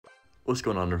What's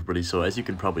going on, everybody? So as you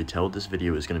can probably tell, this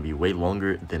video is going to be way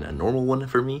longer than a normal one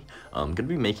for me. I'm going to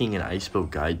be making an IceBow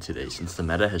guide today since the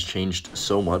meta has changed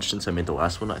so much since I made the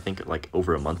last one. I think like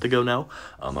over a month ago now.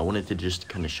 I wanted to just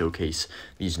kind of showcase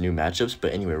these new matchups.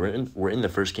 But anyway, we're in the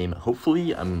first game.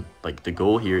 Hopefully, the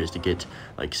goal here is to get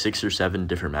like 6 or 7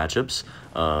 different matchups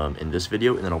in this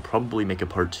video, and then I'll probably make a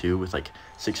part 2 with like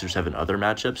 6 or 7 other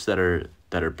matchups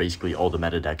that are basically all the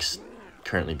meta decks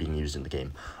currently being used in the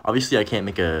game. Obviously, I can't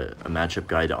make a matchup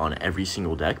guide on every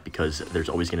single deck because there's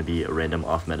always going to be a random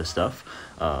off-meta stuff,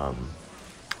 but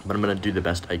I'm going to do the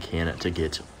best I can to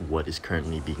get what is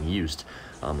currently being used.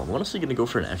 I'm honestly going to go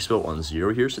for an IceBow on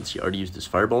 0 here since he already used his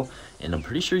Fireball, and I'm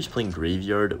pretty sure he's playing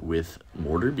Graveyard with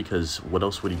Mortar because what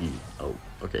else would he be? Oh,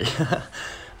 okay.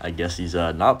 I guess he's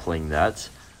not playing that.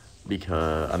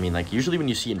 Because, I mean, like, usually when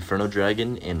you see Inferno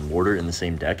Dragon and Mortar in the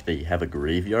same deck, they have a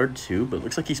Graveyard too, but it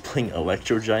looks like he's playing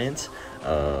Electro Giant,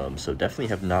 so definitely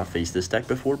have not faced this deck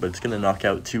before, but it's going to knock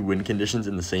out 2 win conditions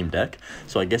in the same deck,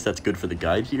 so I guess that's good for the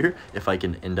guide here, if I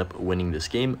can end up winning this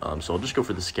game. So I'll just go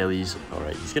for the Skellies.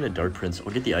 Alright, he's going to Dark Prince.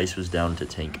 I'll get the IceBow down to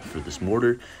tank for this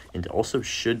Mortar, and also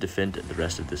should defend the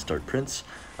rest of this Dark Prince.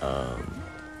 Yeah,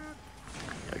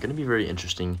 going to be very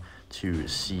interesting to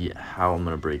see how I'm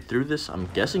going to break through this. I'm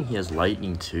guessing he has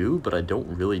Lightning too, but I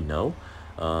don't really know.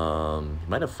 He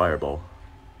might have Fireball.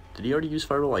 Did he already use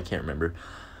Fireball? I can't remember.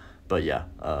 But yeah,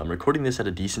 I'm recording this at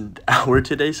a decent hour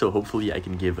today, so hopefully I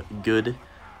can give good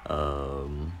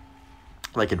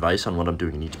like advice on what I'm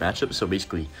doing in each matchup. So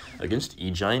basically, against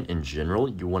E-Giant in general,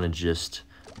 you want to just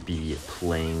be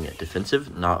playing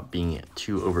defensive, not being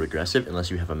too over aggressive unless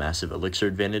you have a massive elixir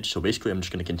advantage. So basically I'm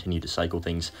just going to continue to cycle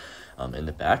things in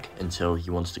the back until he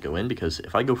wants to go in, because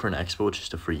if I go for an IceBow, it's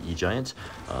just a free E-Giant.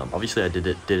 Obviously I did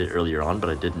it earlier on, but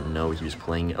I didn't know he was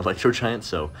playing Electro Giant,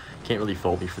 so can't really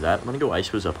fault me for that. I'm going to go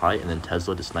IceBows up high and then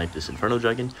Tesla to snipe this Inferno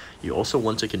Dragon. You also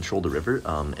want to control the river.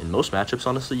 In most matchups,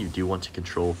 honestly, you do want to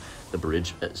control the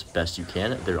bridge as best you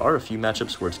can. There are a few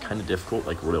matchups where it's kind of difficult,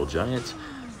 like Royale Giant,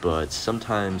 but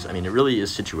sometimes, I mean, it really is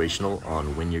situational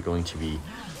on when you're going to be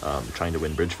trying to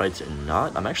win bridge fights and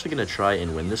not. I'm actually going to try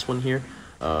and win this one here.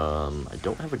 I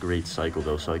don't have a great cycle,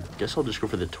 though, so I guess I'll just go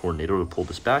for the Tornado to pull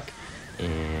this back.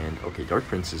 And, okay, Dark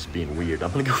Prince is being weird.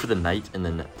 I'm going to go for the Knight and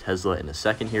then Tesla in a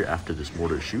second here after this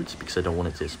Mortar shoots, because I don't want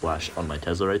it to splash on my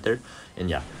Tesla right there. And,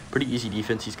 yeah, pretty easy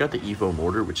defense. He's got the Evo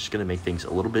Mortar, which is going to make things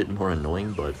a little bit more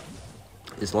annoying, but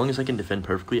as long as I can defend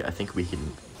perfectly, I think we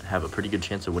can have a pretty good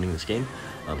chance of winning this game,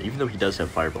 even though he does have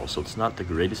Fireball, so it's not the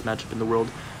greatest matchup in the world.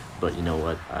 But you know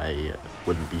what, I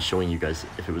wouldn't be showing you guys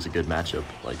if it was a good matchup.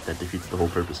 Like, that defeats the whole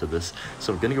purpose of this.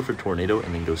 So I'm gonna go for Tornado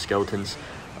and then go Skeletons,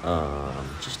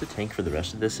 just to tank for the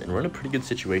rest of this, and we're in a pretty good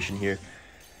situation here.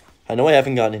 I know I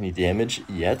haven't gotten any damage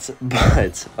yet,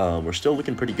 but we're still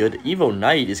looking pretty good. Evo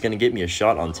Knight is going to get me a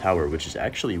shot on tower, which is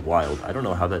actually wild. I don't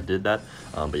know how that did that,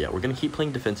 but yeah, we're going to keep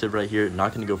playing defensive right here.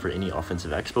 Not going to go for any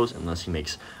offensive expos unless he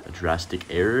makes a drastic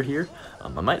error here. I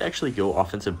might actually go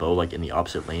offensive bow like in the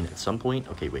opposite lane at some point.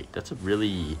 Okay, wait, that's a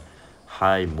really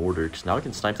high Mortar, because now I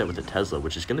can snipe that with a Tesla,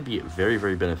 which is going to be very,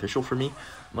 very beneficial for me.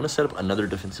 I'm going to set up another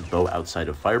defensive bow outside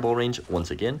of Fireball range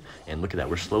once again, and look at that,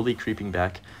 we're slowly creeping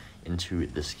back into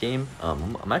this game.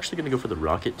 I'm actually going to go for the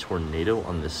Rocket Tornado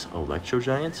on this Electro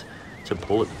Giant to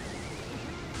pull it.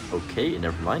 Okay,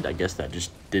 never mind. I guess that just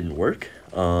didn't work.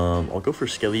 I'll go for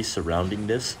Skelly surrounding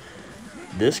this.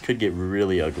 This could get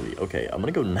really ugly. Okay, I'm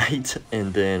going to go Knight,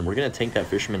 and then we're going to tank that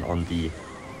Fisherman on the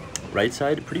right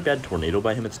side. Pretty bad Tornado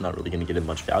by him. It's not really going to get him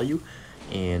much value.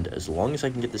 And as long as I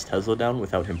can get this Tesla down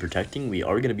without him protecting, we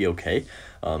are going to be okay.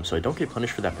 So I don't get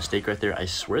punished for that mistake right there. I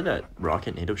swear that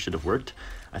Rocket Nado should have worked.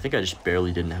 I think I just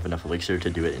barely didn't have enough elixir to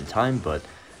do it in time, but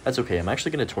that's okay. I'm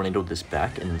actually going to Tornado this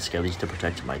back and then Skellies to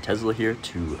protect my Tesla here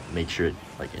to make sure it,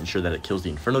 like, ensure that it kills the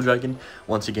Inferno Dragon.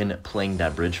 Once again, playing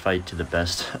that bridge fight to the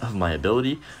best of my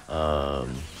ability.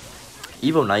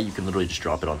 Evo Knight, you can literally just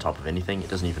drop it on top of anything. It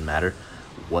doesn't even matter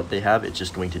what they have, it's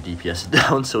just going to DPS it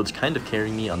down, so it's kind of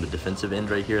carrying me on the defensive end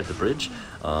right here at the bridge.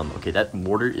 Okay, that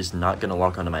Mortar is not going to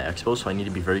lock onto my Expo, so I need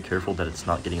to be very careful that it's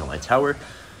not getting on my tower.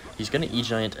 He's going to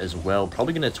E-Giant as well,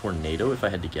 probably going to Tornado if I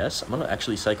had to guess. I'm going to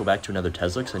actually cycle back to another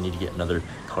Tesla because I need to get another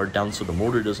card down so the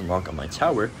Mortar doesn't lock on my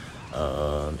tower,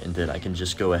 and then I can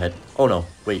just go ahead. Oh no,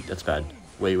 wait, that's bad.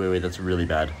 Wait, that's really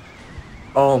bad.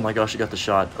 Oh my gosh, I got the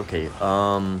shot. Okay,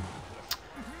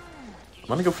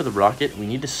 I'm gonna go for the Rocket. We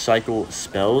need to cycle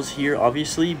spells here,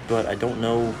 obviously, but I don't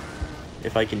know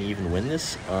if I can even win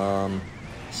this.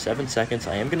 7 seconds.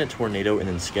 I am gonna Tornado and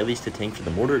then Skellies to tank for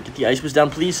the Mortar. Get the IceBows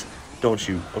down, please. Don't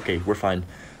shoot. Okay, we're fine.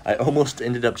 I almost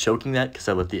ended up choking that because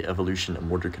I let the evolution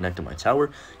mortar connect to my tower.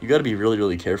 You got to be really,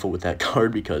 really careful with that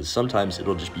card because sometimes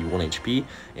it'll just be 1 HP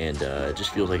and it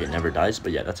just feels like it never dies.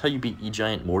 But yeah, that's how you beat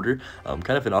E-Giant Mortar. Kind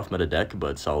of an off-meta deck,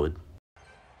 but solid.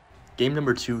 Game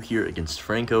number 2 here against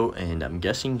Franco, and I'm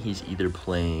guessing he's either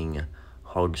playing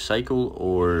Hog Cycle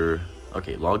or...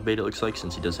 Okay, Log Bait it looks like,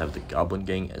 since he does have the Goblin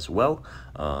Gang as well.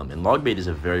 And Log Bait is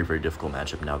a very, very difficult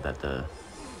matchup now that the...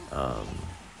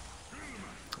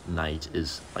 Knight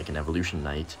is like an evolution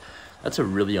knight. That's a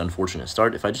really unfortunate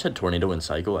start. If I just had Tornado and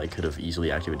Cycle, I could have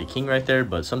easily activated King right there,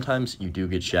 but sometimes you do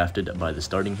get shafted by the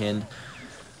starting hand.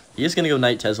 He is going to go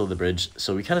Knight Tesla the bridge,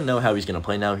 so we kind of know how he's going to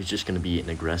play now. He's just going to be an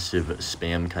aggressive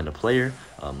spam kind of player.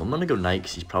 I'm going to go Knight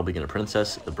because he's probably going to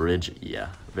Princess the bridge. Yeah,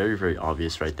 very, very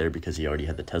obvious right there because he already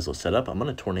had the Tesla set up. I'm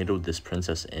going to Tornado this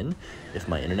Princess in if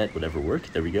my internet would ever work.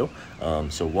 There we go.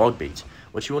 So Log Bait,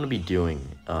 what you want to be doing...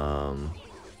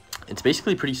 it's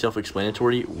basically pretty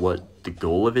self-explanatory what the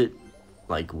goal of it,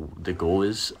 like the goal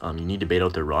is. You need to bait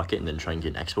out their rocket and then try and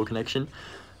get an expo connection.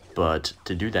 But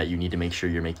to do that, you need to make sure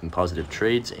you're making positive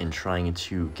trades and trying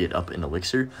to get up an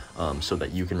elixir so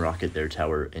that you can rocket their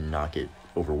tower and not get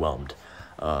overwhelmed.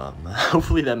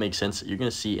 Hopefully that makes sense. You're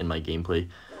going to see in my gameplay.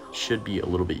 Should be a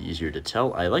little bit easier to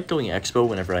tell. I like going Expo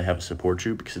whenever I have a support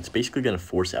troop because it's basically going to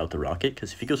force out the rocket,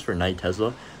 because if he goes for Knight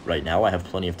Tesla right now, I have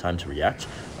plenty of time to react.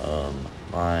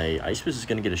 My IceBow is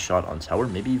going to get a shot on tower,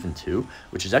 maybe even 2,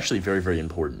 which is actually very, very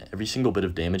important. Every single bit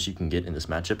of damage you can get in this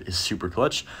matchup is super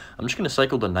clutch. I'm just going to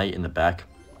cycle the Knight in the back,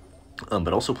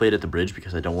 but also play it at the bridge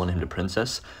because I don't want him to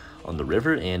Princess on the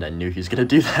river, and I knew he was going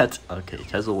to do that. Okay,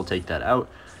 Tesla will take that out.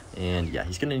 And yeah,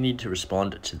 he's going to need to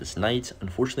respond to this Knight.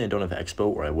 Unfortunately, I don't have Expo,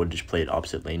 or I would just play it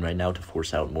opposite lane right now to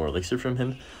force out more elixir from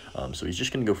him. So he's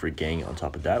just going to go for a gang on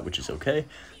top of that, which is okay.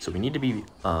 So we need to be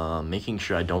making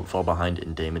sure I don't fall behind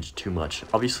in damage too much.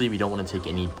 Obviously, we don't want to take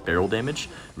any barrel damage.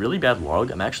 Really bad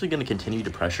log. I'm actually going to continue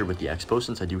to pressure with the Expo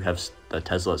since I do have the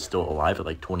Tesla still alive at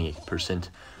like 28%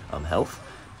 health.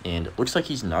 And it looks like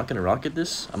he's not going to rocket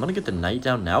this. I'm going to get the Knight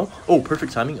down now. Oh,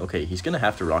 perfect timing. Okay, he's going to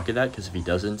have to rocket that because if he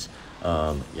doesn't,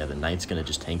 yeah, the Knight's going to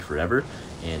just tank forever.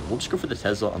 And we'll just go for the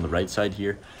Tesla on the right side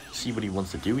here, see what he wants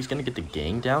to do. He's going to get the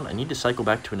gang down. I need to cycle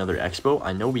back to another Expo.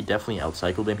 I know we definitely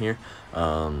outcycled him here.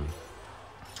 So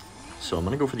I'm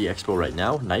going to go for the Expo right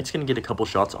now. Knight's going to get a couple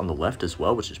shots on the left as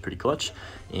well, which is pretty clutch.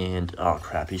 And, oh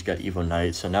crap, he's got Evo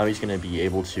Knight. So now he's going to be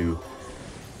able to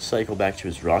cycle back to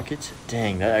his rocket.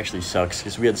 Dang, that actually sucks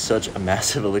because we had such a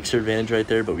massive elixir advantage right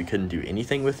there, but we couldn't do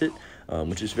anything with it,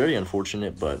 which is very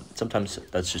unfortunate. But sometimes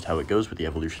that's just how it goes with the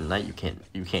evolution Knight. You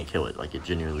can't kill it. Like, it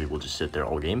genuinely will just sit there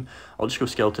all game. I'll just go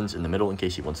skeletons in the middle in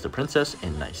case he wants the Princess,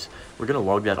 and nice. We're gonna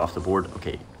log that off the board.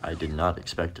 Okay, I did not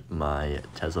expect my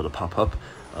Tesla to pop up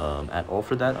at all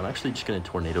for that. I'm actually just gonna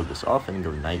tornado this off and go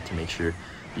Knight to make sure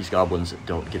these goblins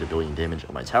don't get a billion damage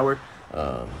on my tower.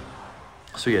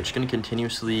 So yeah, just going to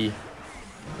continuously...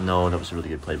 No, that was a really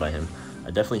good play by him. I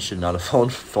definitely should not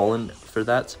have fallen for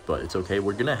that, but it's okay.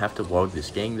 We're going to have to log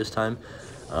this gang this time.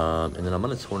 And then I'm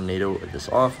going to tornado this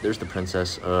off. There's the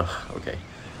Princess. Okay.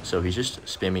 So he's just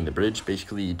spamming the bridge,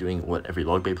 basically doing what every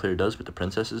log bait player does with the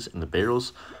princesses and the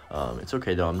barrels. It's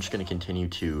okay, though. I'm just going to continue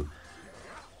to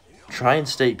try and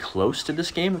stay close to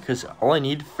this game because all I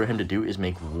need for him to do is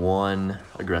make one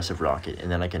aggressive rocket and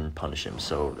then I can punish him.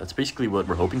 So that's basically what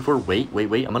we're hoping for. Wait. I'm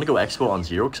going to go Expo on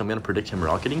 0 because I'm going to predict him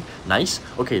rocketing. Nice.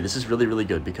 Okay, this is really, really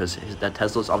good because that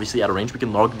Tesla is obviously out of range. We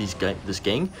can log this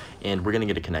gang and we're going to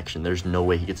get a connection. There's no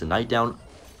way he gets a Knight down.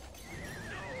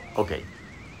 Okay.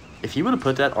 If he would have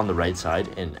put that on the right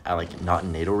side and like not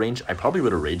in NATO range, I probably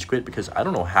would have rage quit because I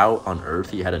don't know how on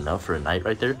earth he had enough for a Knight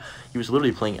right there. He was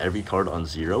literally playing every card on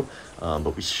 0,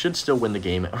 but we should still win the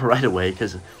game right away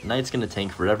because Knight's going to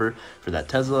tank forever for that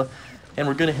Tesla, and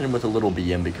we're going to hit him with a little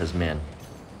BM because, man,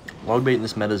 log bait in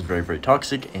this meta is very, very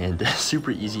toxic and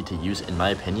super easy to use in my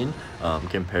opinion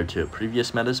compared to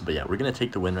previous metas. But yeah, we're going to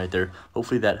take the win right there.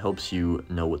 Hopefully that helps you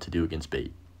know what to do against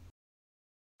bait.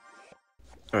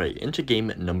 Alright, into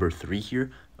game number 3 here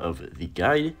of the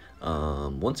guide.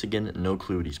 Once again, no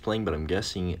clue what he's playing, but I'm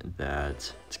guessing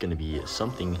that it's going to be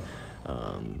something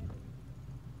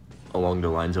along the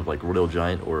lines of like Royal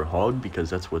Giant or Hog, because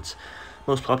that's what's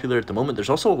most popular at the moment. There's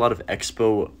also a lot of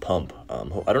Expo Pump.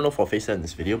 I don't know if I'll face that in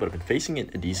this video, but I've been facing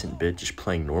it a decent bit just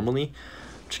playing normally.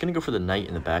 I'm just going to go for the Knight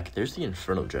in the back. There's the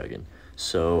Inferno Dragon.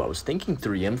 So I was thinking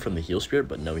 3M from the Heal Spirit,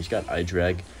 but no, he's got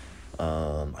iDrag.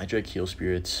 iDrag Heal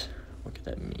Spirits. What could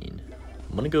that mean?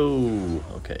 I'm gonna go...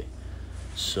 Okay.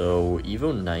 So,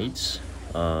 Evo Knights.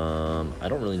 I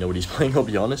don't really know what he's playing, I'll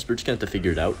be honest. We're just gonna have to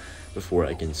figure it out before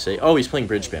I can say... Oh, he's playing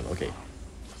Bridge Spam. Okay.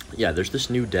 yeah, there's this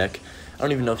new deck. I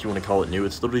don't even know if you want to call it new.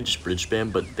 It's literally just bridge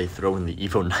spam, but they throw in the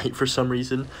Evo Knight for some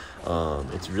reason.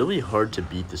 It's really hard to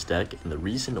beat this deck, and the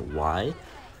reason why...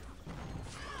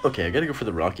 Okay, I gotta go for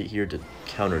the Rocket here to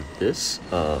counter this.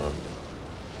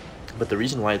 But the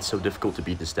reason why it's so difficult to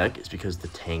beat this deck is because the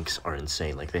tanks are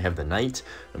insane. Like, they have the Knight,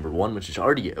 #1, which is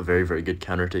already a very, very good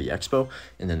counter to the IceBow.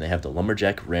 And then they have the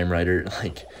Lumberjack, Ram Rider,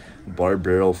 like, Barb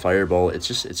Barrel, Fireball. It's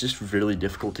just really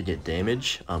difficult to get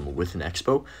damage with an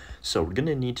IceBow. So we're going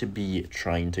to need to be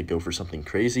trying to go for something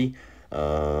crazy.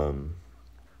 But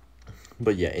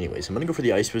yeah, anyways, I'm going to go for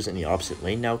the Ice Wiz in the opposite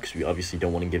lane now, because we obviously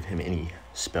don't want to give him any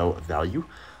spell value.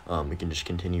 We can just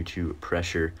continue to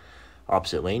pressure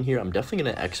opposite lane here. I'm definitely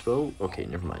going to IceBow. Okay,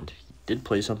 never mind. He did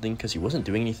play something because he wasn't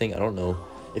doing anything. I don't know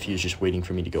if he was just waiting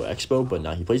for me to go IceBow, but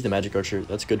now he plays the Magic Archer.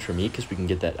 That's good for me because we can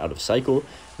get that out of cycle.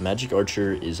 Magic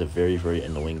Archer is a very, very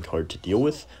annoying card to deal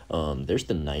with. There's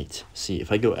the Knight. See,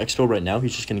 if I go IceBow right now,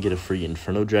 he's just going to get a free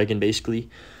Inferno Dragon, basically,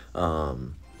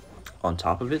 on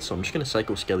top of it. So I'm just going to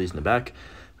cycle Skellies in the back.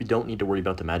 We don't need to worry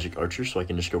about the Magic Archer, so I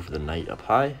can just go for the Knight up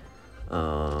high.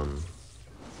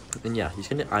 And yeah, he's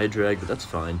going to eye drag, but that's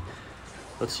fine.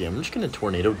 Let's see, I'm just going to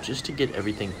Tornado just to get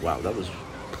everything. Wow, that was...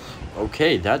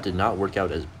 Okay, that did not work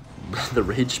out as... The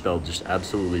Rage spell just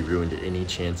absolutely ruined any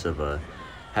chance of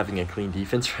having a clean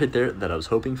defense right there that I was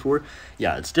hoping for.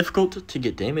 Yeah, it's difficult to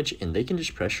get damage, and they can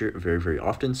just pressure very, very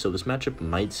often. So this matchup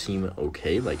might seem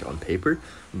okay, like on paper,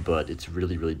 but it's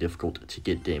really, really difficult to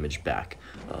get damage back.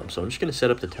 So I'm just going to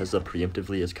set up the Tesla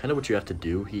preemptively. It's kind of what you have to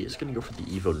do. He is going to go for the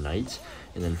Evo Knight,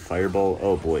 and then Fireball.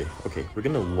 Oh boy. Okay, we're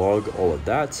going to log all of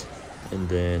that. And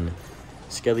then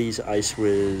Skelly's Ice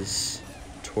Wiz,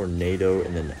 Tornado,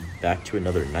 and then back to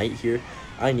another Knight here.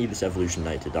 I need this Evolution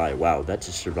Knight to die. Wow, that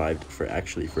just survived for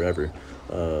actually forever.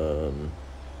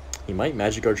 He might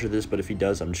Magic Archer this, but if he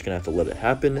does, I'm just going to have to let it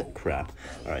happen. Crap.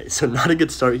 Alright, so not a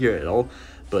good start here at all,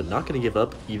 but not going to give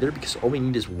up either because all we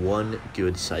need is one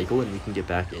good cycle and we can get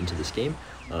back into this game.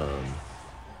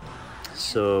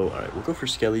 So, alright, we'll go for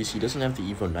Skellies. He doesn't have the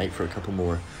Evo Knight for a couple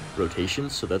more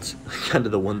rotations, so that's kind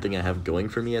of the one thing I have going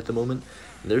for me at the moment.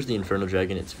 And there's the Inferno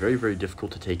Dragon. It's very, very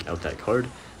difficult to take out that card.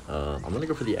 I'm going to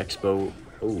go for the IceBow.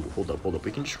 Oh, hold up.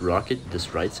 We can just rocket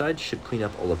this right side, should clean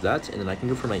up all of that, and then I can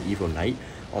go for my Evo Knight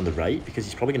on the right, because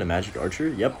he's probably going to Magic Archer.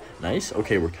 Yep, nice.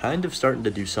 Okay, we're kind of starting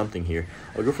to do something here.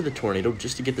 I'll go for the Tornado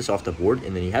just to get this off the board,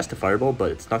 and then he has to Fireball,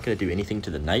 but it's not going to do anything to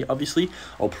the Knight, obviously.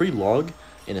 I'll pre-log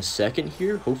in a second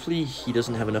here. Hopefully he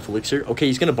doesn't have enough elixir. Okay,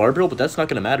 he's going to Barbarrel, but that's not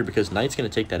going to matter because Knight's going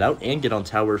to take that out and get on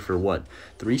tower for what?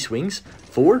 3 swings?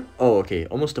 4? Oh, okay,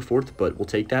 almost a 4th, but we'll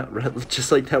take that.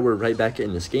 Just like that, we're right back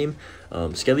in this game.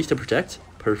 Skellies to protect.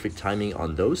 Perfect timing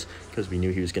on those because we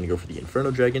knew he was going to go for the Inferno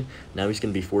Dragon. Now he's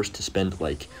going to be forced to spend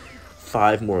like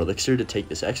 5 more elixir to take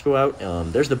this IceBow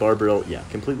out. There's the Barbarrel. Yeah,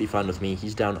 completely fine with me.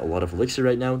 He's down a lot of elixir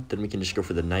right now. Then we can just go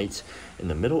for the Knight in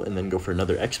the middle and then go for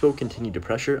another IceBow. Continue to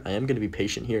pressure. I am going to be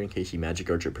patient here in case he Magic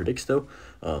Archer predicts though.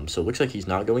 So it looks like he's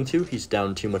not going to. He's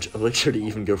down too much elixir to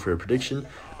even go for a prediction.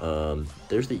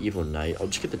 There's the Evo Knight. I'll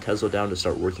just get the Tesla down to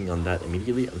start working on that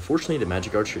immediately. Unfortunately, the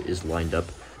Magic Archer is lined up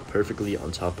perfectly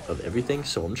on top of everything.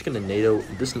 So I'm just going to NATO.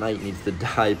 This Knight needs to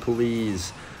die,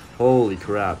 please. Holy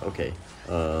crap. Okay.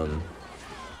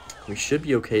 We should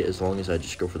be okay as long as I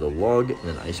just go for the log and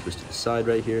then Ice Wiz to the side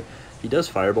right here. He does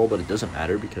Fireball, but it doesn't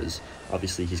matter because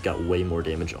obviously he's got way more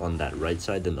damage on that right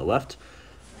side than the left.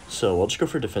 So I'll just go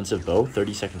for defensive bow.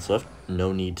 30 seconds left.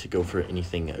 No need to go for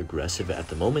anything aggressive at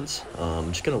the moment.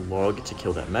 I'm just going to log to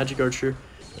kill that Magic Archer.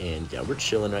 And yeah, we're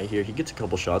chilling right here. He gets a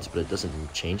couple shots, but it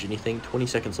doesn't change anything. 20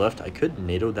 seconds left. I could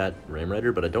NATO that Ram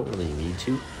Rider, but I don't really need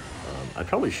to. I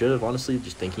probably should have, honestly,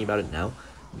 just thinking about it now.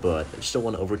 But I just don't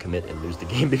want to overcommit and lose the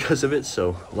game because of it.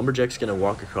 So Lumberjack's going to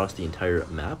walk across the entire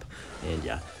map. And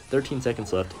yeah, 13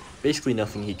 seconds left. Basically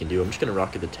nothing he can do. I'm just going to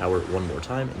rocket the tower one more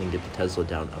time and then get the Tesla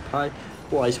down up high.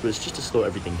 We'll Ice Wiz just to slow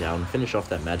everything down, finish off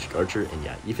that Magic Archer. And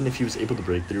yeah, even if he was able to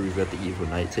break through, we've got the Evo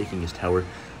Knight taking his tower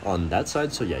on that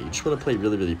side. So yeah, you just want to play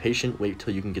really, really patient. Wait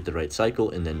till you can get the right cycle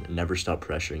and then never stop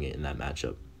pressuring it in that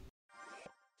matchup.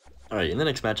 Alright, in the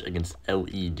next match against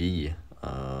LED.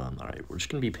 Alright, we're just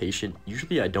going to be patient.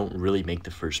 Usually I don't really make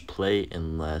the first play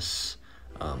unless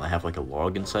I have like a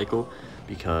login cycle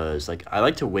because like I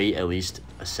like to wait at least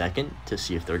a second to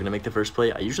see if they're going to make the first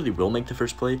play. I usually will make the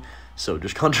first play, so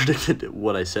just contradicted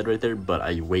what I said right there, but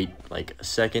I wait like a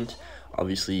second.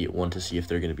 Obviously want to see if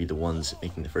they're going to be the ones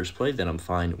making the first play, then I'm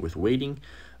fine with waiting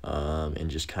and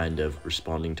just kind of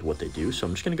responding to what they do. So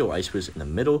I'm just going to go Ice Wiz in the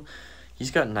middle. He's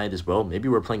got Knight as well. Maybe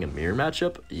we're playing a mirror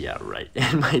matchup. Yeah, right.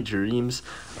 In my dreams.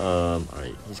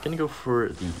 Alright, he's going to go for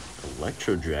the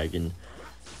Electro Dragon.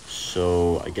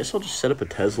 So I guess I'll just set up a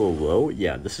Tesla low.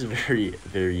 Yeah, this is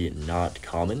very not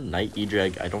common. Knight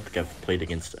E-Drag, I don't think I've played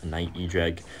against a Knight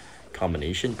E-Drag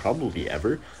combination, probably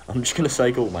ever. I'm just going to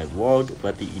cycle my log,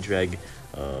 let the E-Drag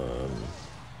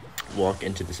walk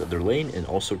into this other lane, and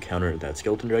also counter that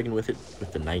Skeleton Dragon with it,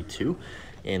 with the Knight too.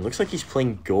 And looks like he's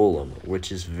playing Golem,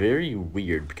 which is very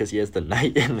weird because he has the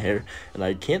Knight in there. And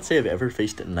I can't say I've ever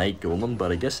faced a Knight Golem,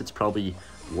 but I guess it's probably...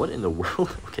 What in the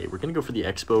world? Okay, we're going to go for the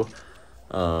IceBow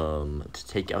to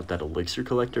take out that Elixir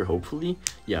Collector, hopefully.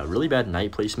 Yeah, really bad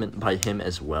Knight placement by him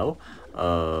as well.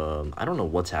 I don't know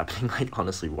what's happening, like,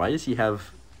 honestly. Why does he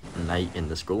have Knight in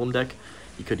this Golem deck?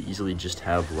 He could easily just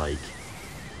have, like...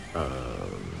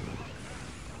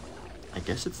 I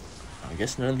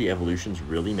guess none of the evolutions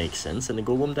really make sense in a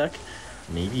Golem deck.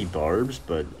 Maybe Barbs,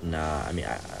 but nah, I mean,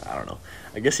 I don't know.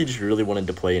 I guess he just really wanted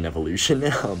to play an evolution,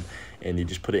 and he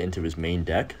just put it into his main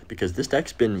deck, because this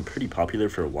deck's been pretty popular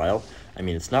for a while. I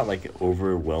mean, it's not, like,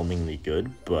 overwhelmingly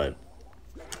good, but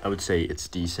I would say it's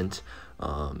decent.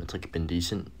 It's, like, been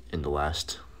decent in the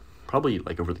last... probably,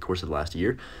 like, over the course of the last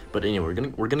year. But anyway,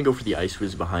 we're gonna go for the Ice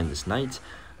Wiz behind this Knight.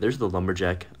 There's the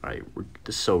Lumberjack. Alright,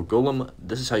 so Golem,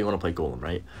 this is how you want to play Golem,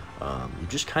 right? You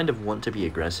just kind of want to be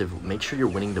aggressive. Make sure you're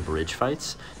winning the bridge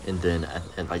fights. And then,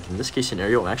 like in this case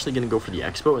scenario, I'm actually going to go for the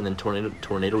Expo and then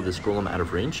tornado this Golem out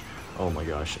of range. Oh my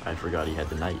gosh, I forgot he had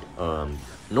the Knight.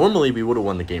 Normally, we would have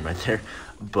won the game right there.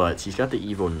 But he's got the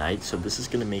Evo Knight, so this is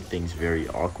going to make things very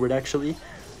awkward, actually.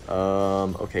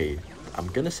 Okay, I'm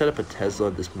going to set up a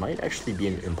Tesla. This might actually be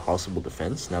an impossible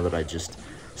defense now that I just...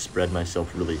 spread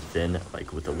myself really thin,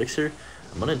 like with Elixir.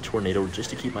 I'm gonna tornado just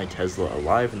to keep my Tesla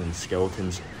alive, and then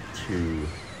skeletons to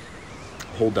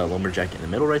hold that Lumberjack in the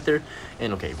middle right there.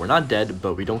 And okay, we're not dead,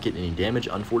 but we don't get any damage,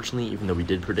 unfortunately, even though we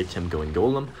did predict him going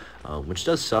Golem, which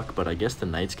does suck. But I guess the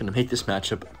Knight's gonna make this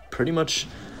matchup pretty much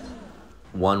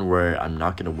one where I'm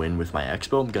not going to win with my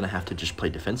Expo. I'm going to have to just play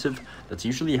defensive. That's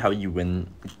usually how you win,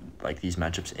 like, these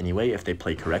matchups anyway. If they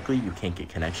play correctly, you can't get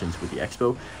connections with the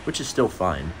Expo, which is still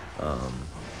fine.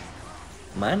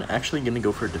 I'm actually going to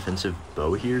go for a defensive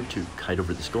bow here to kite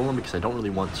over this Golem, because I don't really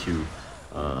want to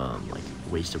like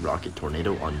waste a rocket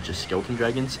tornado on just skeleton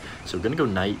dragons. So we're going to go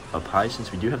Knight up high.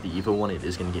 Since we do have the Evo one, it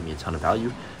is going to give me a ton of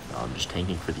value. Just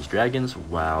tanking for these dragons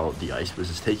while the Ice Wiz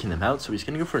is taking them out. So he's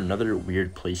going to go for another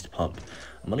weird placed pump.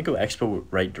 I'm going to go Expo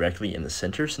right directly in the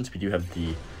center, since we do have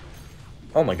the...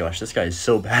 Oh my gosh, this guy is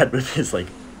so bad with his, like,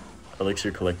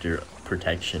 Elixir Collector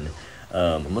protection.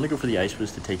 I'm going to go for the Ice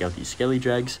Wiz to take out these Skelly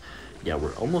Drags. Yeah,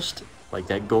 we're almost... Like,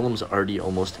 that Golem's already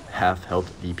almost half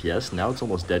health DPS. Now it's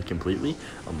almost dead completely.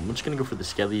 I'm just going to go for the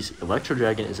Skellies. Electro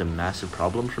Dragon is a massive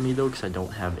problem for me, though, because I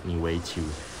don't have any way to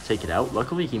take it out.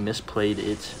 Luckily, he misplayed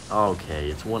it. Okay,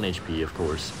 it's 1 HP, of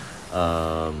course.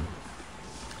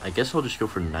 I guess I'll just go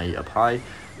for Knight up high.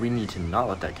 We need to not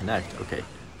let that connect. Okay,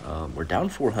 we're down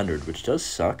 400, which does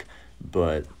suck,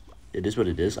 but it is what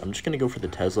it is. I'm just going to go for the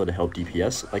Tesla to help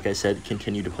DPS. Like I said,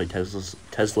 continue to play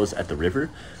Teslas at the river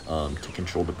to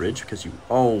control the bridge, because you...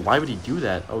 Oh, why would he do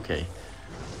that? Okay.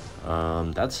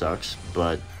 That sucks,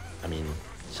 but, I mean,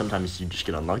 sometimes you just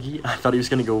get unlucky. I thought he was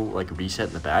going to go, like, reset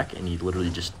in the back, and he literally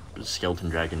just skeleton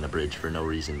dragon the bridge for no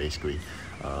reason, basically.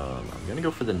 I'm going to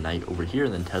go for the Knight over here,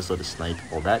 and then Tesla to snipe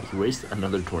all that. He wastes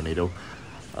another tornado.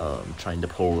 Trying to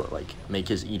pull, like, make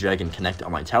his E-Dragon connect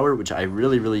on my tower, which I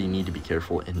really need to be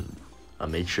careful and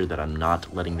make sure that I'm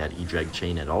not letting that E-Drag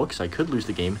chain at all, because I could lose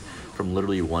the game from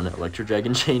literally one Electro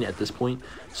Dragon chain at this point.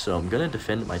 So I'm going to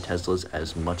defend my Teslas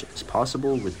as much as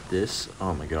possible with this.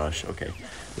 Oh my gosh, okay.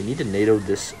 We need to NATO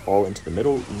this all into the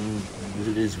middle.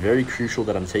 It is very crucial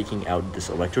that I'm taking out this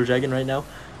Electro Dragon right now.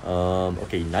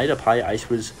 Okay, Knight up high, Ice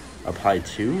Wiz up high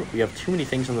too. We have too many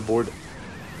things on the board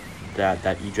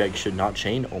that E-Drag should not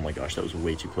chain. Oh my gosh, that was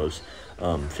way too close.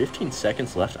 15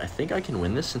 seconds left. I think I can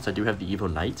win this since I do have the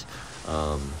Evo Knight.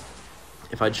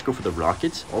 If I just go for the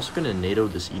rockets, also going to NATO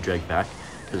this E-Drag back,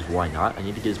 because why not? I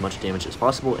need to get as much damage as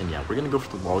possible, and yeah, we're going to go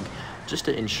for the log just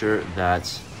to ensure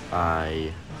that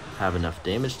I have enough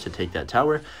damage to take that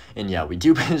tower. And yeah, we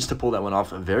do manage to pull that one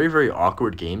off. A very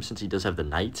awkward game, since he does have the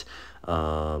Knight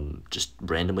just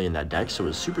randomly in that deck, so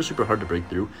it's super hard to break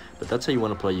through. But that's how you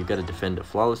want to play. You've got to defend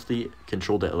flawlessly,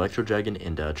 control the Electro Dragon,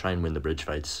 and try and win the bridge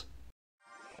fights.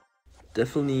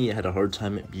 Definitely had a hard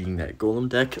time beating that Golem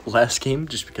deck last game,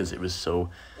 just because it was so,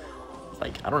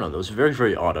 like, I don't know, that was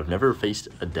very odd. I've never faced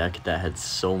a deck that had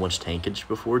so much tankage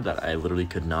before that I literally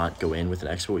could not go in with an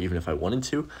Expo even if I wanted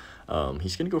to.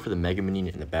 He's going to go for the Mega Minion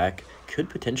in the back. Could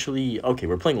potentially... Okay,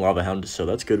 we're playing Lava Hound, so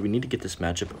that's good. We need to get this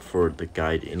matchup for the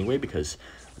guide anyway, because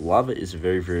Lava is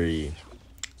very...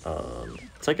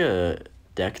 it's like a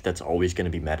deck that's always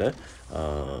going to be meta.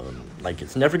 Like,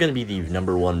 it's never going to be the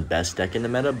 #1 best deck in the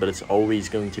meta, but it's always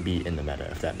going to be in the meta,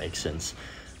 if that makes sense,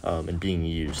 and being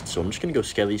used. So I'm just going to go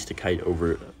Skellies to kite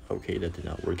over. Okay, that did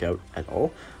not work out at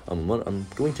all. I'm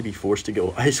going to be forced to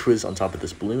go Ice Whiz on top of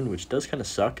this balloon, which does kind of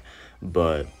suck,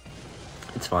 but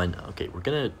it's fine. Okay, we're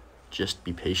going to just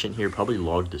be patient here, probably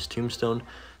log this Tombstone,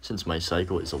 since my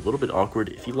cycle is a little bit awkward.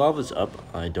 If he lavas up,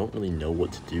 I don't really know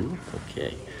what to do.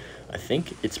 Okay, I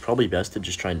think it's probably best to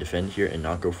just try and defend here and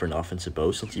not go for an offensive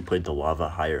bow, since he played the lava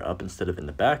higher up instead of in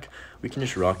the back. We can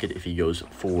just rock it if he goes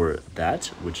for that,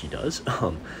 which he does.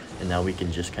 And now we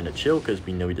can just kind of chill, because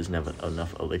we know he doesn't have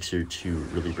enough elixir to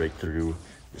really break through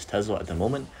this Tesla at the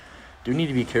moment. Do need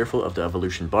to be careful of the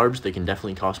evolution barbs. They can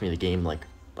definitely cost me the game, like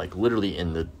literally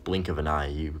in the blink of an eye.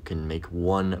 You can make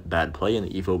one bad play and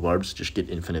the Evo barbs just get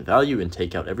infinite value and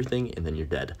take out everything, and then you're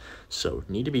dead. So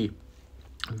need to be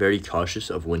very cautious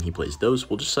of when he plays those.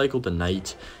 We'll just cycle the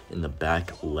knight in the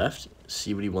back left,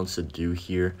 see what he wants to do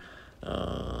here.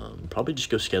 Probably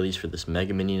just go Skellies for this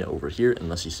Mega Minion over here,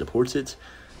 unless he supports it.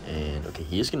 And okay,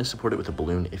 he is going to support it with a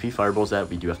balloon. If he fireballs that,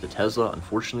 we do have to Tesla,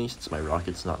 unfortunately, since my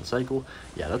rocket's not in cycle.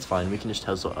 Yeah, that's fine. We can just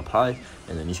Tesla up high,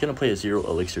 and then he's going to play a 0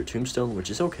 elixir Tombstone, which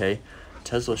is okay.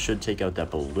 Tesla should take out that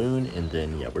balloon, and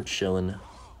then, yeah, we're chilling.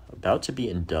 About to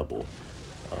be in double.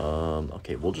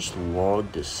 Okay, we'll just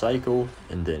log this cycle,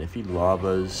 and then if he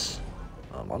lavas...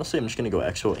 honestly, I'm just going to go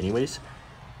Exo anyways.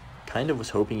 Kind of was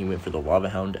hoping he went for the Lava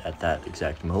Hound at that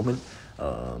exact moment.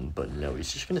 But no,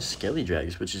 he's just going to Skelly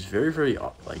Drags, which is very, very,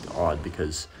 like, odd,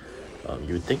 because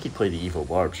you would think he'd play the Evil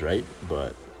Barbs, right?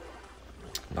 But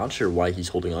not sure why he's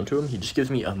holding on to him. He just gives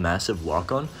me a massive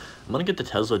lock-on. I'm going to get the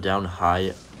Tesla down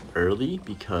high early,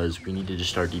 because we need to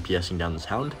just start DPSing down this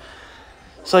Hound.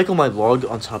 Cycle my log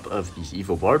on top of these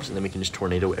Evo Barbs, and then we can just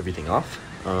Tornado everything off.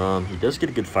 He does get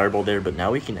a good Fireball there, but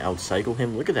now we can out-cycle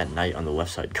him. Look at that Knight on the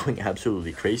left side going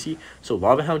absolutely crazy. So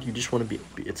Lava Hound, you just want to be...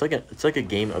 It's like a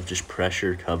game of just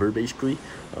pressure cover, basically.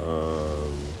 Gonna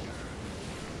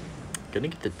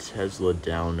get the Tesla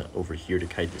down over here to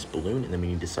kite this balloon, and then we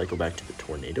need to cycle back to the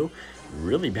Tornado.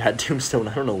 Really bad Tombstone.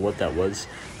 I don't know what that was.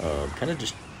 Kind of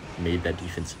just made that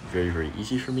defense very, very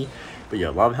easy for me. But yeah,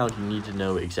 Lava Hound, you need to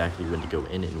know exactly when to go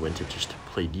in and when to just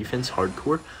play defense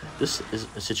hardcore. This is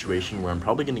a situation where I'm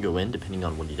probably going to go in depending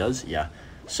on what he does. Yeah,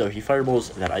 so he fireballs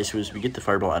that Ice Whiz. We get the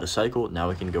fireball out of cycle. Now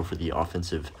we can go for the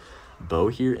offensive bow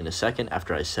here in a second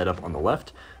after I set up on the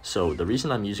left. So the reason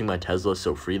I'm using my Tesla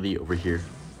so freely over here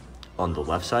on the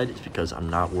left side is because I'm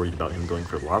not worried about him going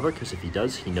for lava, because if he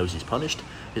does, he knows he's punished.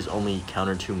 His only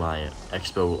counter to my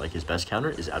Expo, like his best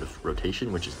counter, is out of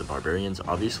rotation, which is the Barbarians,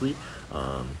 obviously.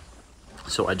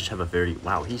 So I just have a very...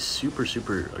 Wow, he's super,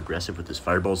 super aggressive with his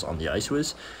fireballs on the Ice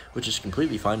Whiz, which is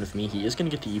completely fine with me. He is going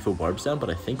to get the Evo Barbs down,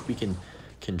 but I think we can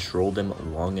control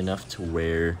them long enough to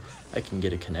where I can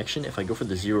get a connection. If I go for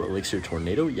the 0 elixir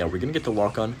Tornado, yeah, we're going to get the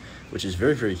lock-on, which is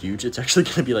very, very huge. It's actually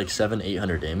going to be like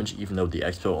 700-800 damage, even though the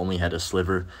Expo only had a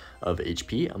sliver of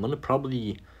HP. I'm going to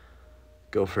probably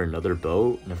go for another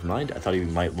bow. Never mind. I thought he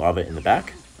might lava in the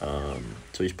back.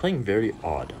 So he's playing very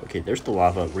odd. Okay, there's the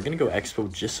lava. We're going to go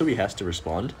Expo just so he has to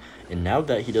respond. And now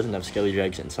that he doesn't have Skelly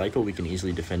Drags and Cycle, we can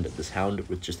easily defend this Hound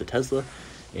with just a Tesla.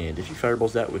 And if he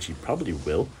fireballs that, which he probably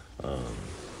will, no,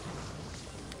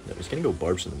 he's going to go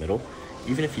Barbs in the middle.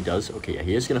 Even if he does, okay, yeah,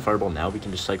 he is going to fireball now. We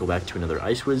can just cycle back to another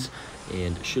Ice Whiz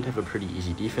and should have a pretty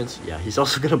easy defense. Yeah, he's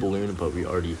also going to balloon, but we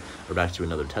already are back to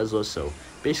another Tesla. So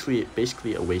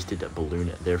basically a wasted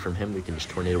balloon there from him. We can just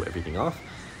Tornado everything off.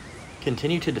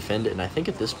 Continue to defend, and I think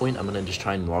at this point I'm going to just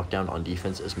try and lock down on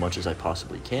defense as much as I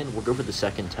possibly can. We'll go for the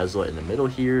second Tesla in the middle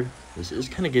here. This is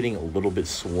kind of getting a little bit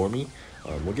swarmy.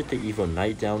 We'll get the Evo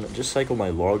Knight down, just cycle my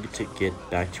log to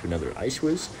get back to another Ice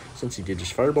Whiz. Since he did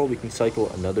just fireball, we can cycle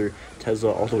another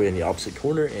Tesla all the way in the opposite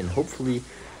corner and hopefully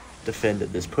defend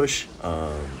this push.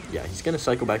 Yeah, he's going to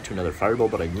cycle back to another fireball,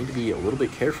 but I need to be a little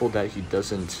bit careful that he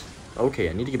doesn't... Okay,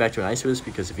 I need to get back to an Ice Whiz,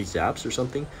 because if he zaps or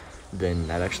something, then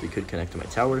that actually could connect to my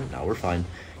tower. Now we're fine.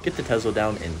 Get the Tesla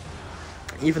down, and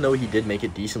even though he did make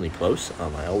it decently close,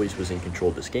 I always was in control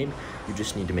of this game. You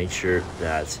just need to make sure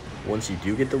that once you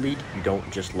do get the lead, you don't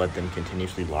just let them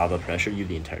continuously lava pressure you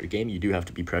the entire game. You do have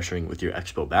to be pressuring with your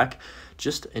Expo back,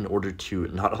 just in order to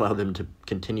not allow them to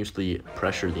continuously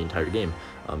pressure the entire game.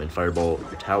 And fireball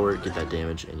your tower, get that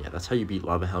damage, and yeah, that's how you beat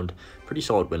Lava Hound. Pretty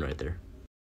solid win right there.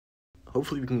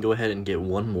 Hopefully we can go ahead and get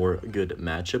one more good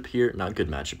matchup here. Not good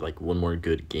matchup, like one more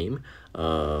good game.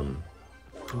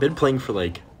 I've been playing for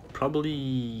like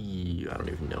probably, I don't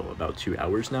even know, about 2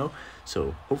 hours now.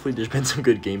 So hopefully there's been some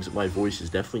good games. My voice is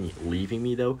definitely leaving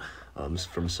me though,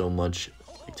 from so much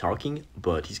like talking,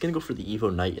 but he's gonna go for the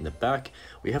Evo Knight in the back.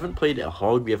 We haven't played a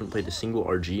Hog, we haven't played a single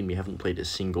RG, and we haven't played a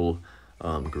single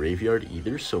Graveyard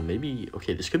either, so maybe,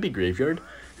 okay, this could be Graveyard.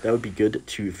 That would be good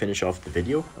to finish off the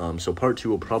video. So part 2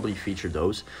 will probably feature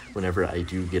those whenever I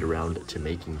do get around to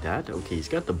making that. Okay, he's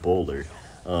got the Bowler.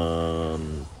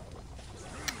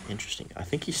 Interesting. I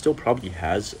think he still probably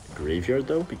has Graveyard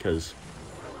though, because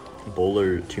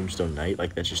Bowler, Tombstone Knight,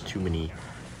 like that's just too many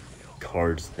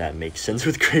cards that make sense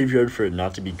with Graveyard for it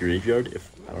not to be Graveyard. If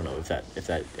I don't know if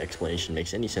that explanation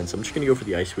makes any sense. I'm just gonna go for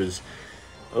the Ice Whiz.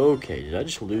 Okay, did I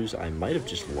just lose? I might have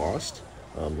just lost.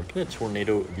 We're gonna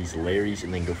Tornado these Larrys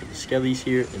and then go for the Skellies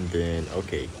here, and then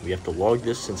okay, we have to log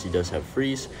this since he does have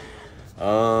freeze.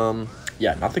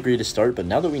 Yeah, not the greatest start, but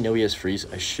now that we know he has freeze,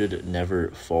 I should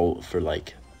never fall for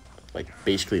like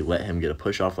basically let him get a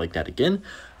push off like that again.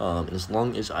 And as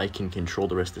long as I can control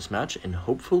the rest of this match and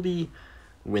hopefully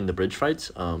win the bridge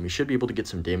fights, we should be able to get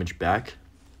some damage back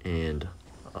and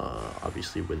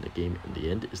obviously win the game in the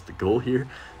end is the goal here.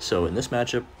 So in this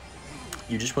matchup,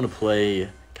 you just want to play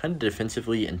kind of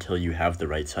defensively until you have the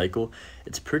right cycle.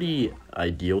 It's pretty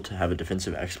ideal to have a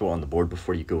defensive expo on the board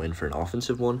before you go in for an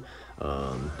offensive one,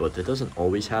 but that doesn't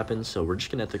always happen, so we're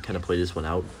just gonna have to kind of play this one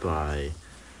out by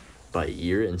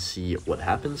ear and see what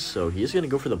happens. So he is going to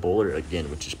go for the Bowler again,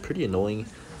 which is pretty annoying.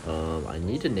 I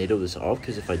need to NATO this off,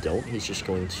 because if I don't, he's just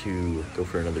going to go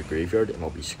for another Graveyard and I'll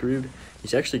be screwed.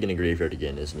 He's actually going to Graveyard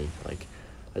again, isn't he? Like,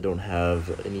 I don't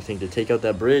have anything to take out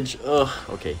that bridge. Ugh,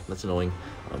 okay, that's annoying.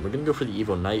 We're going to go for the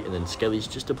Evo Knight and then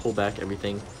Skellies just to pull back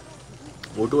everything.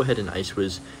 We'll go ahead and Ice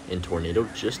Whiz and Tornado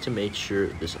just to make sure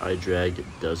this iDrag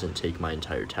doesn't take my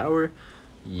entire tower.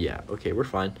 Yeah, okay, we're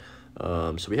fine.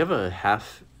 So we have a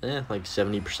half, like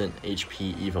 70%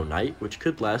 HP Evo Knight, which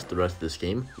could last the rest of this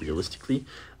game, realistically.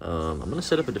 I'm going to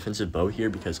set up a defensive bow here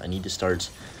because I need to start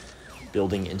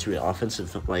building into an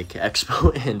offensive, like,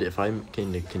 expo, and if I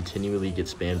can continually get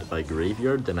spammed by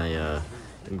Graveyard, then I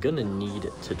am going to need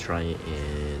to try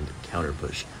and counter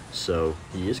push. So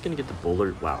he is going to get the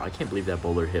Bowler. Wow, I can't believe that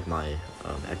Bowler hit my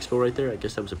expo right there. I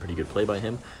guess that was a pretty good play by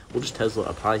him. We'll just Tesla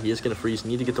up high. He is going to freeze.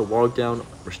 Need to get the log down.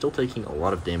 We're still taking a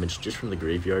lot of damage just from the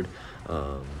Graveyard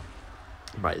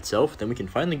by itself. Then we can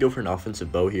finally go for an offensive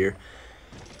bow here.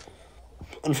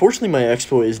 Unfortunately, my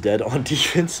expo is dead on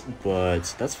defense,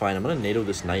 but that's fine. I'm going to NATO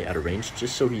this Knight out of range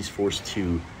just so he's forced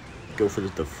to go for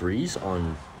the freeze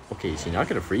on... Okay, is he not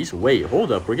going to freeze? Wait,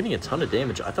 hold up. We're getting a ton of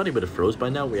damage. I thought he would have froze by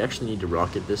now. We actually need to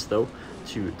rocket this, though,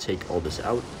 to take all this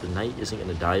out. The Knight isn't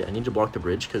going to die. I need to block the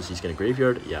bridge because he's going to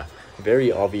Graveyard. Yeah, very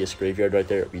obvious Graveyard right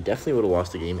there. We definitely would have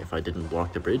lost the game if I didn't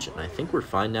block the bridge, and I think we're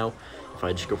fine now if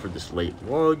I just go for this late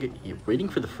log. Waiting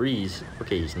for the freeze.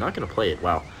 Okay, he's not going to play it.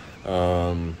 Wow.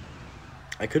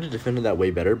 I could have defended that way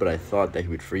better, but I thought that he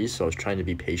would freeze, so I was trying to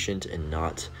be patient and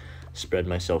not spread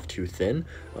myself too thin.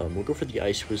 We'll go for the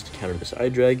Ice Whiz to counter this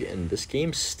iDrag, and this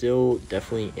game's still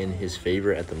definitely in his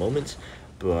favor at the moment,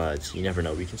 but you never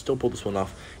know. We can still pull this one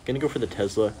off. Gonna go for the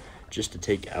Tesla just to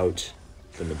take out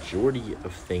the majority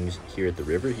of things here at the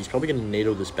river. He's probably going to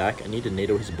NATO this back. I need to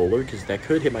NATO his Bowler because that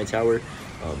could hit my tower.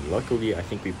 Luckily, I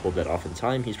think we pulled that off in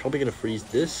time. He's probably going to freeze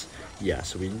this. Yeah,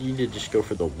 so we need to just go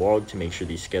for the log to make sure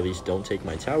these Skellies don't take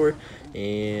my tower.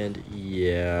 And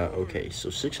yeah, okay, so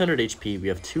 600 HP. We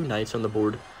have 2 Knights on the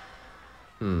board.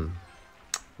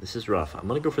 This is rough. I'm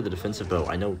going to go for the defensive bow.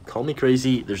 I know, call me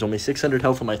crazy. There's only 600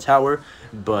 health on my tower,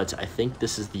 but I think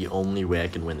this is the only way I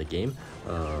can win the game,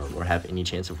 or have any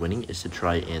chance of winning, is to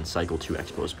try and cycle 2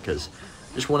 expos, because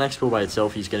just 1 expo by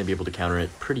itself, he's going to be able to counter it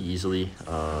pretty easily.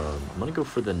 I'm going to go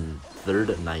for the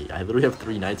 3rd Knight. I literally have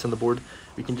 3 Knights on the board.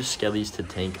 We can just Skellies to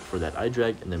tank for that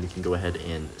iDrag, and then we can go ahead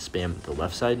and spam the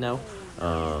left side now.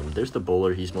 There's the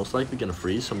Bowler. He's most likely going to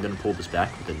freeze, so I'm going to pull this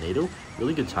back with a NATO.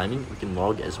 Really good timing. We can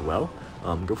log as well.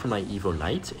 Go for my Evo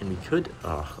Knight, and we could...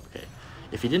 okay.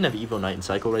 If he didn't have Evo Knight and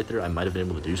Cycle right there, I might have been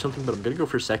able to do something, but I'm going to go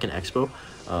for 2nd Expo.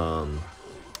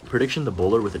 Prediction, the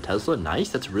Bowler with a Tesla. Nice.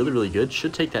 That's really, really good.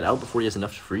 Should take that out before he has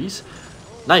enough to freeze.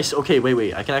 Nice. Okay,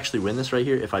 wait. I can actually win this right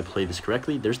here if I play this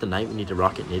correctly. There's the Knight. We need to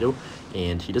rocket NATO,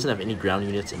 and he doesn't have any ground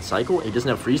units in Cycle. He doesn't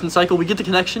have freeze in Cycle. We get the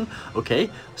connection. Okay.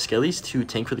 Skellies to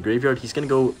tank for the Graveyard. He's going to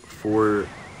go for...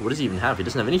 What does he even have? He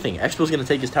doesn't have anything. Expo's going to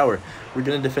take his tower. We're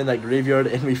going to defend that Graveyard,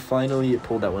 and we finally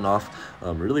pulled that one off.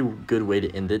 Really good way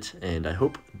to end it, and I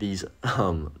hope these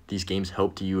games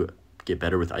helped you get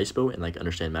better with IceBow and like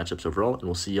understand matchups overall, and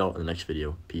we'll see y'all in the next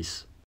video. Peace.